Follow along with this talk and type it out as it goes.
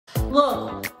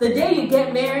Look, the day you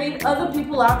get married, other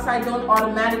people outside don't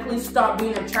automatically stop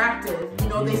being attractive. You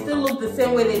know, they still look the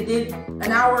same way they did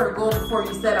an hour ago before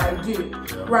you said I do,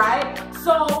 right?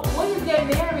 So when you get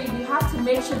married, you have to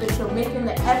make sure that you're making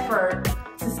the effort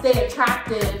to stay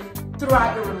attractive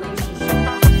throughout your relationship.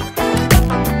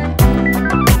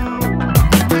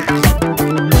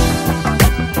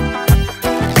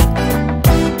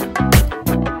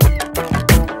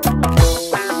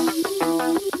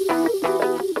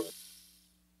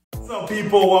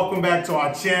 People, welcome back to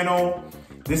our channel.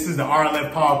 This is the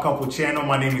RLF Power Couple channel.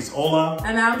 My name is Ola.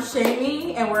 And I'm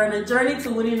Shamie, and we're on a journey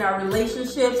to winning our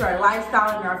relationships, our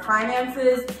lifestyle, and our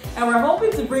finances. And we're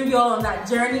hoping to bring you all on that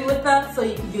journey with us so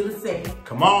you can do the same.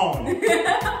 Come on.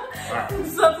 Right.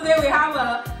 So today we have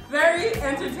a very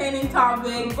entertaining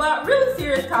topic, but really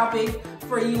serious topic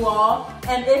for you all.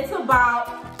 And it's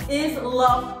about, is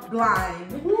love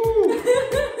blind?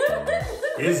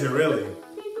 Is it really?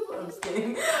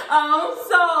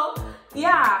 So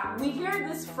yeah, we hear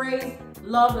this phrase,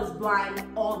 love is blind,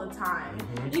 all the time.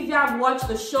 If you have watched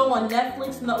the show on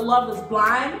Netflix, Love is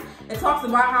Blind, it talks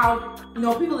about how, you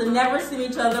know, people that never seen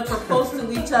each other propose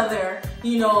to each other,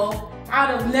 you know,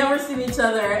 out of never seen each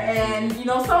other. And, you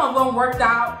know, some of them worked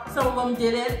out, some of them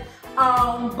didn't.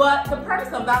 But the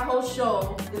premise of that whole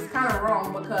show is kind of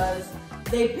wrong because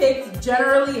they picked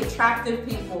generally attractive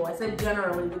people. I said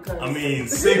generally because... I mean,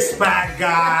 six-pack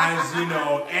guys, you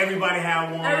know, everybody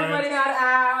had one. Everybody had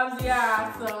abs,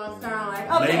 yeah, so it's kind of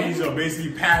like, okay. Ladies are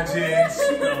basically pageants,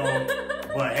 you know,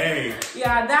 but hey.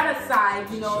 Yeah, that aside,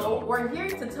 you know, we're here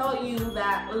to tell you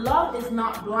that love is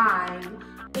not blind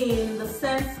in the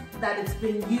sense that it's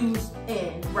been used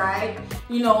in, right?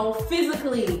 You know,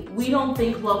 physically, we don't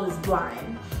think love is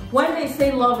blind. When they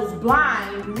say love is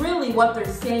blind, really what they're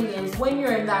saying is when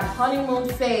you're in that honeymoon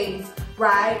phase,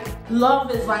 right? Love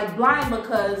is like blind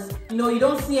because, you know, you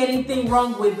don't see anything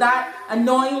wrong with that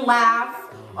annoying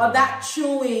laugh or that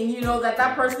chewing, you know, that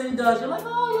person does. You're like,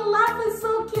 oh, your laugh is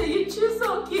so cute, you chew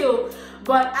so cute.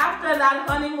 But after that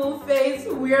honeymoon phase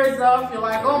wears off, you're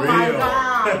like, oh my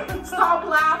God, stop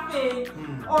laughing.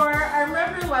 Or I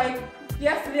remember like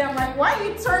yesterday, I'm like, why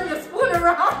you turn your spoon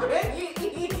around when you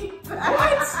eat? What?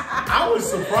 I was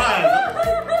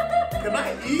surprised. Can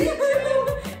I eat?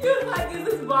 He was like, is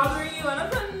this bothering you? And I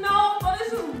said, no, but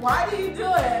it's just, why do you do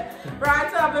it? Right,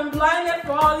 so I've been blinded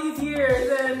for all these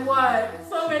years and what?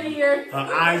 So many years. Her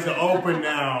eyes are open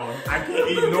now. I can't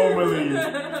eat normally.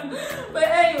 But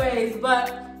anyways,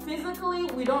 physically,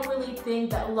 we don't really think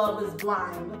that love is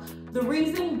blind. The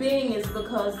reason being is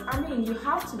because, I mean, you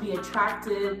have to be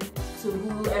attracted to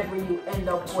whoever you end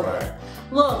up with. Right.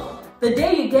 Look, the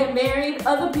day you get married,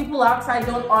 other people outside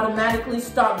don't automatically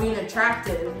stop being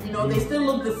attractive. You know, they still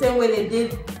look the same way they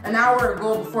did an hour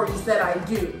ago before you said I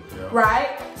do,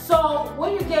 right? So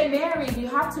when you get married, you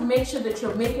have to make sure that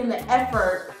you're making the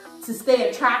effort to stay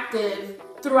attractive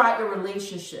throughout your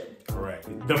relationship. Correct.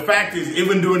 The fact is,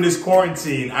 even during this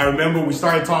quarantine, I remember we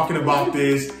started talking about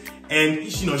this,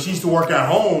 and you know, she used to work at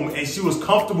home, and she was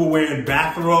comfortable wearing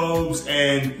bathrobes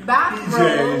and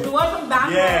PJs. It wasn't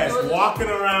bathrobes. Yes, walking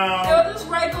around. It was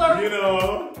just regular. You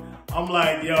know, I'm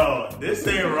like, yo, this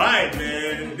ain't right,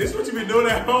 man. This what you been doing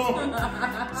at home?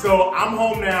 So I'm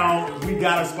home now. We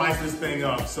gotta spice this thing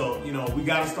up. So, you know, we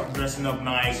gotta start dressing up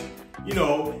nice. You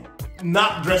know,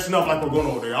 not dressing up like we're going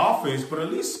over the office, but at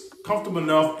least comfortable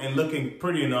enough and looking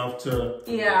pretty enough to...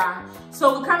 Yeah,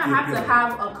 so we kind of have to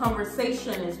have a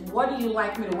conversation is, what do you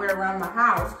like me to wear around my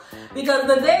house? Because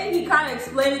the day he kind of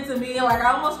explained it to me, like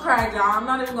I almost cried, y'all. I'm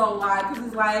not even gonna lie, because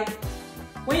it's like,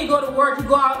 when you go to work, you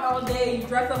go out all day, you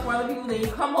dress up for other people, then you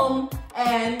come home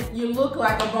and you look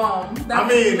like a bum. I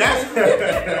mean, that's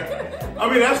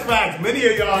facts. Many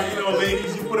of y'all, you know,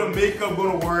 ladies, you put on makeup,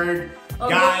 go to work.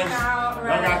 Guys, y'all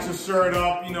got your shirt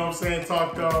up, you know what I'm saying,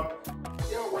 tucked up.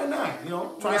 You know, why not? You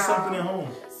know, try something at home.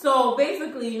 So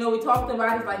basically, you know, we talked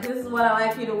about it, like, this is what I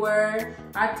like you to wear.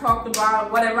 I talked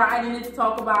about whatever I needed to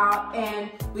talk about,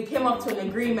 and we came up to an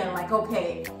agreement, like,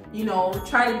 okay, you know,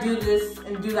 try to do this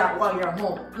and do that while you're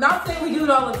home. Not saying we do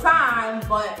it all the time,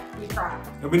 but we try.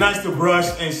 It'd be nice to brush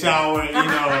and shower, you know.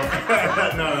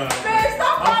 No. Man,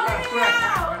 stop calling me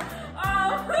out!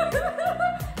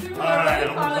 People are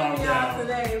really calling me out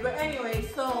today. But anyway,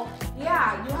 so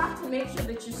yeah, you have to make sure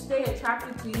that you stay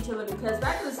attracted to each other because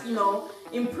that just, you know,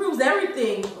 improves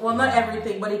everything. Well, not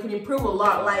everything, but it can improve a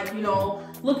lot. Like, you know,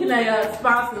 looking at your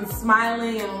spouse and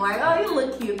smiling and like, oh, you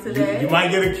look cute today. You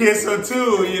might get a kiss or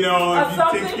two, you know, if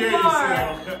you take care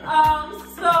of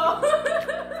yourself. So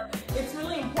it's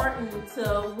really important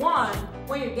to, one,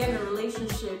 when you're getting a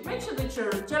relationship, make sure that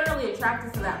you're generally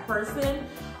attracted to that person.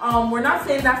 We're not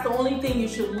saying that's the only thing you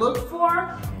should look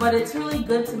for, but it's really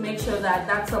good to make sure that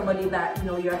that's somebody that, you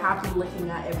know, you're happy looking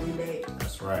at every day.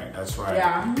 That's right. That's right.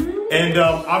 Yeah. And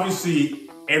obviously,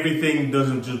 everything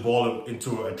doesn't just boil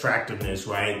into attractiveness,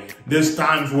 right? There's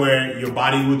times where your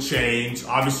body will change.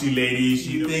 Obviously, ladies,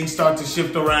 things start to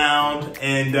shift around.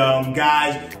 And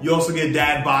guys, you also get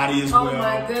dad body as well. Oh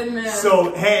my goodness.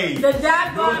 So, hey. The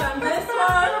dad bod on this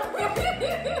one.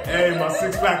 Hey, my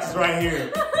six-pack is right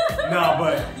here. No,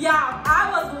 but. Yeah, I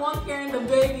was the one carrying the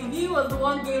baby. He was the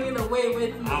one gaining the weight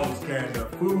with me. I was carrying the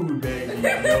food, baby. You know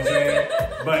what I'm saying?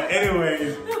 But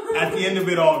anyways, at the end of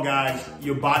it all, guys,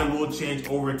 your body will change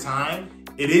over time.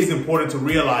 It is important to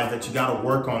realize that you got to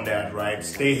work on that, right?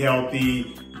 Stay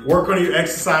healthy, work on your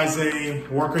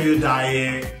exercising, work on your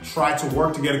diet, try to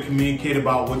work together, communicate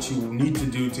about what you need to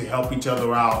do to help each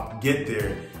other out, get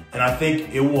there. And I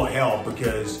think it will help,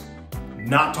 because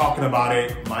not talking about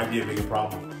it might be a bigger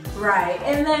problem. Right,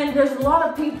 and then there's a lot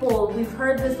of people, we've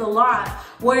heard this a lot,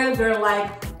 where they're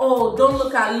like, oh, don't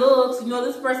look at looks, you know,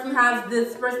 this person has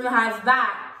this person has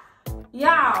that.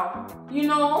 Yeah, you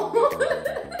know,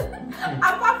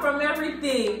 apart from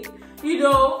everything, you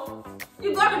know,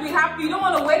 you gotta be happy. You don't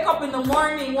want to wake up in the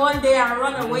morning one day and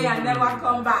run away and never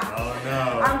come back. Oh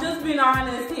no. I'm just being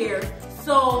honest here.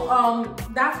 So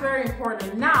that's very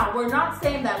important. Now, we're not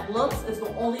saying that looks is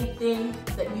the only thing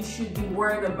that you should be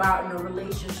worried about in a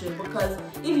relationship, because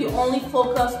if you only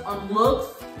focus on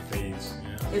looks, Fades, yeah.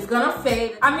 It's gonna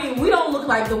fade. I mean, we don't look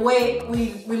like the way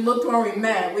we looked when we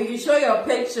met. We can show you a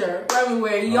picture when we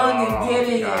were young and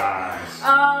getting gosh. it.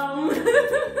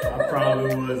 I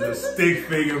probably was a stick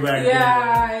figure back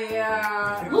then.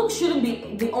 Yeah. Looks shouldn't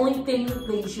be the only thing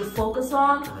that you should focus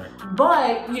on. Right.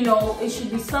 But, you know, it should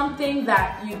be something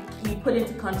that you put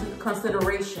into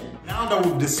consideration. Now that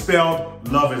we've dispelled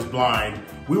love is blind,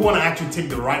 we want to actually take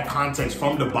the right context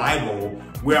from the Bible,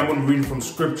 where I'm going to read from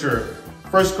scripture,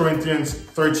 1 Corinthians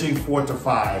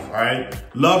 13:4-5, all right?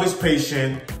 Love is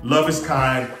patient, love is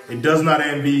kind, it does not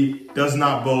envy, does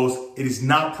not boast, it is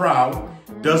not proud,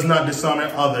 does not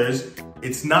dishonor others,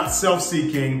 it's not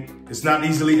self-seeking, it's not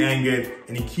easily angered,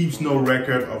 and it keeps no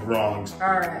record of wrongs.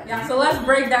 All right, yeah, so let's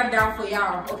break that down for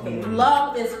y'all. Okay,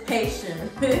 love is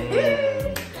patient.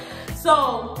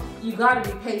 So you gotta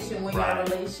be patient when you're in a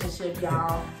relationship,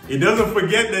 y'all. It doesn't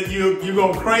forget that you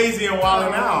go crazy and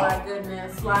wilding out. Oh my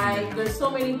goodness, like there's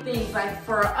so many things. Like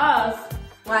for us,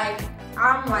 like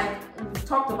we've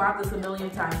talked about this a million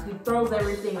times. He throws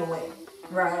everything away,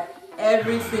 right?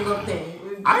 Every single thing.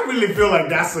 I really feel like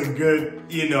that's a good,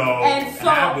 you know, and so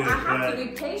habit, I have to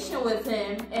be patient with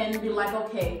him and be like,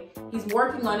 okay, he's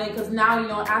working on it, because now, you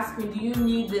know, ask me, do you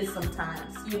need this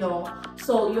sometimes, you know?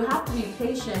 So you have to be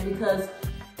patient, because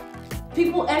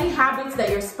any habits that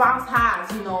your spouse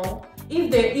has, you know, if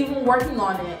they're even working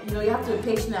on it, you know, you have to be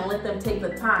patient and let them take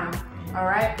the time, all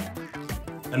right?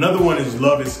 Another one is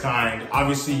love is kind.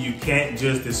 Obviously, you can't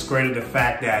just discredit the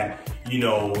fact that, you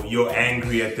know, you're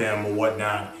angry at them or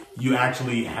whatnot. You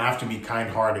actually have to be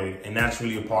kind-hearted, and that's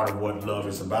really a part of what love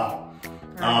is about.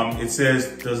 Right. It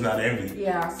says does not envy.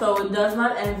 Yeah, so it does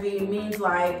not envy. It means,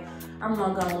 like, I'm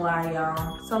not gonna lie,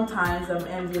 y'all, sometimes I'm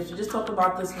envious. We just talked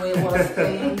about this weight loss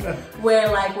thing, where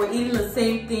like we're eating the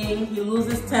same thing. He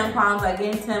loses 10 pounds, I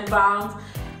gain 10 pounds.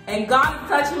 And God is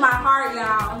touching my heart,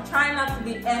 y'all. I'm trying not to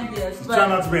be envious. Try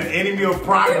not to be an enemy of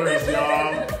progress,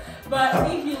 y'all.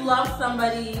 But if you love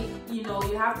somebody, you know,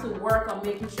 you have to work on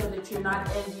making sure that you're not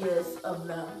envious of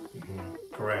them.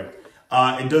 Mm-hmm. Correct.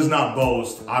 It does not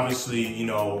boast. Obviously, you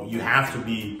know, you have to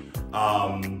be,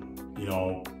 you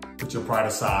know, put your pride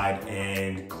aside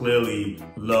and clearly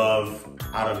love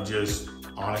out of just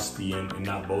honesty and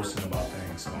not boasting about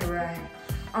things. So. Right.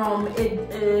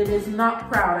 It is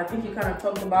not proud. I think you kind of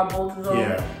talked about both of them.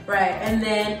 Yeah. Right. And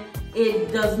then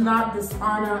it does not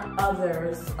dishonor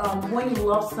others. When you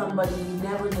love somebody, you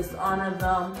never dishonor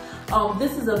them.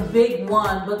 This is a big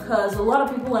one, because a lot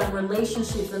of people are in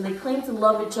relationships and they claim to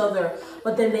love each other,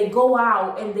 but then they go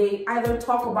out and they either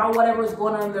talk about whatever is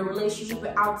going on in their relationship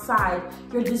outside.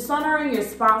 You're dishonoring your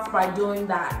spouse by doing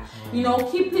that. You know,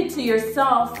 keep it to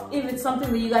yourself if it's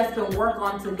something that you guys can work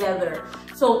on together.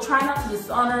 So try not to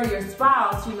dishonor your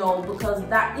spouse, you know, because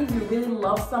that, if you really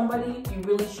love somebody, you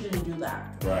really shouldn't do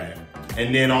that. Right.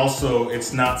 And then also,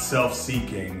 it's not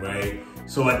self-seeking, right?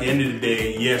 So at the end of the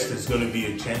day, yes, there's going to be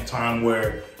a time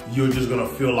where you're just gonna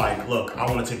feel like, look, I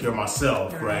want to take care of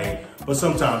myself, right? But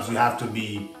sometimes you have to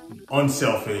be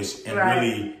unselfish and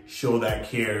really show that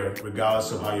care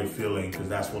regardless of how you're feeling, because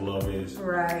that's what love is.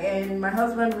 Right, and my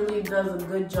husband really does a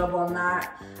good job on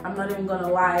that. I'm not even gonna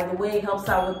lie. The way he helps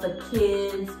out with the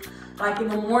kids, like in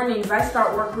the mornings, I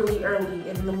start work really early.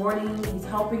 In the morning, he's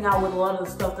helping out with a lot of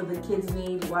the stuff that the kids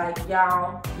need. Like,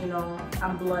 y'all, you know,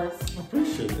 I'm blessed. I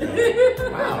appreciate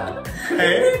that. Wow.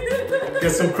 Okay.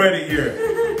 Get some credit here.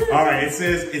 All right, it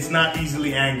says it's not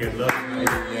easily angered. Love is not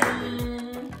easily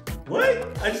angered.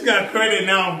 What? I just got credit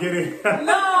now. I'm getting.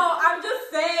 No, I'm just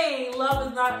saying love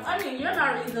is not. I mean, you're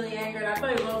not easily angered. I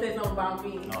thought you were gonna say something about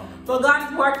me. But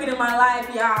God is working in my life,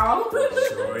 y'all.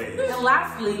 Sure is. And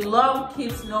lastly, love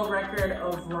keeps no record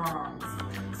of wrongs.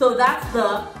 So that's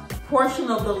the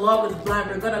portion of the love is blind.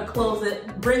 We're gonna close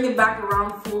it, bring it back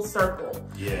around full circle.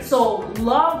 Yes. So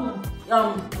love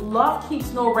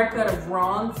keeps no record of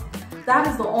wrongs. That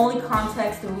is the only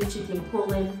context in which you can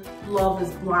pull in love is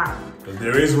blind. But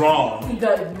there is wrong.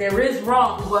 Because there is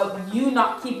wrong, but you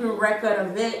not keeping record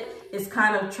of it is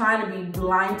kind of trying to be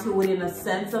blind to it in a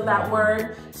sense of that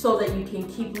word, so that you can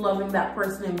keep loving that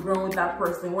person and growing with that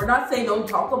person. We're not saying don't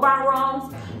talk about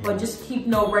wrongs, but just keep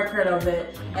no record of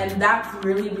it. And that's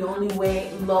really the only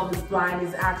way love is blind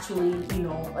is actually, you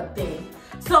know, a thing.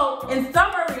 So in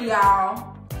summary,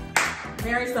 y'all,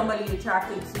 marry somebody you're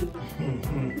attracted to.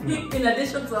 In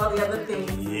addition to all the other things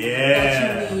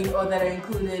that you need or that are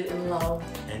included in love.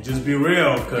 And just be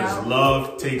real, because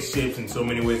love takes shapes in so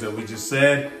many ways that we just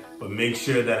said, but make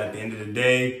sure that at the end of the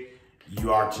day,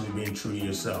 you are actually being true to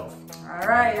yourself. All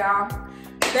right, y'all.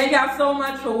 Thank y'all so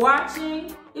much for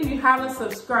watching. If you haven't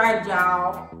subscribed,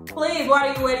 y'all, please, what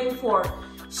are you waiting for?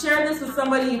 Share this with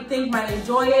somebody you think might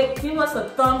enjoy it. Give us a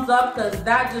thumbs up, because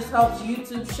that just helps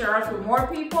YouTube share us with more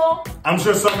people. I'm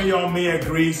sure some of y'all may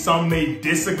agree, some may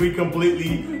disagree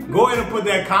completely. Go ahead and put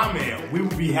that comment. We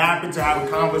would be happy to have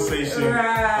a conversation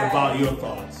about your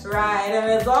thoughts. Right, and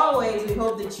as always, we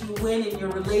hope that you win in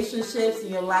your relationships,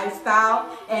 in your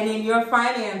lifestyle, and in your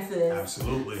finances.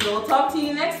 Absolutely. So we'll talk to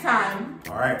you next time.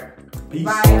 All right. Peace.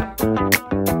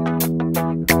 Bye.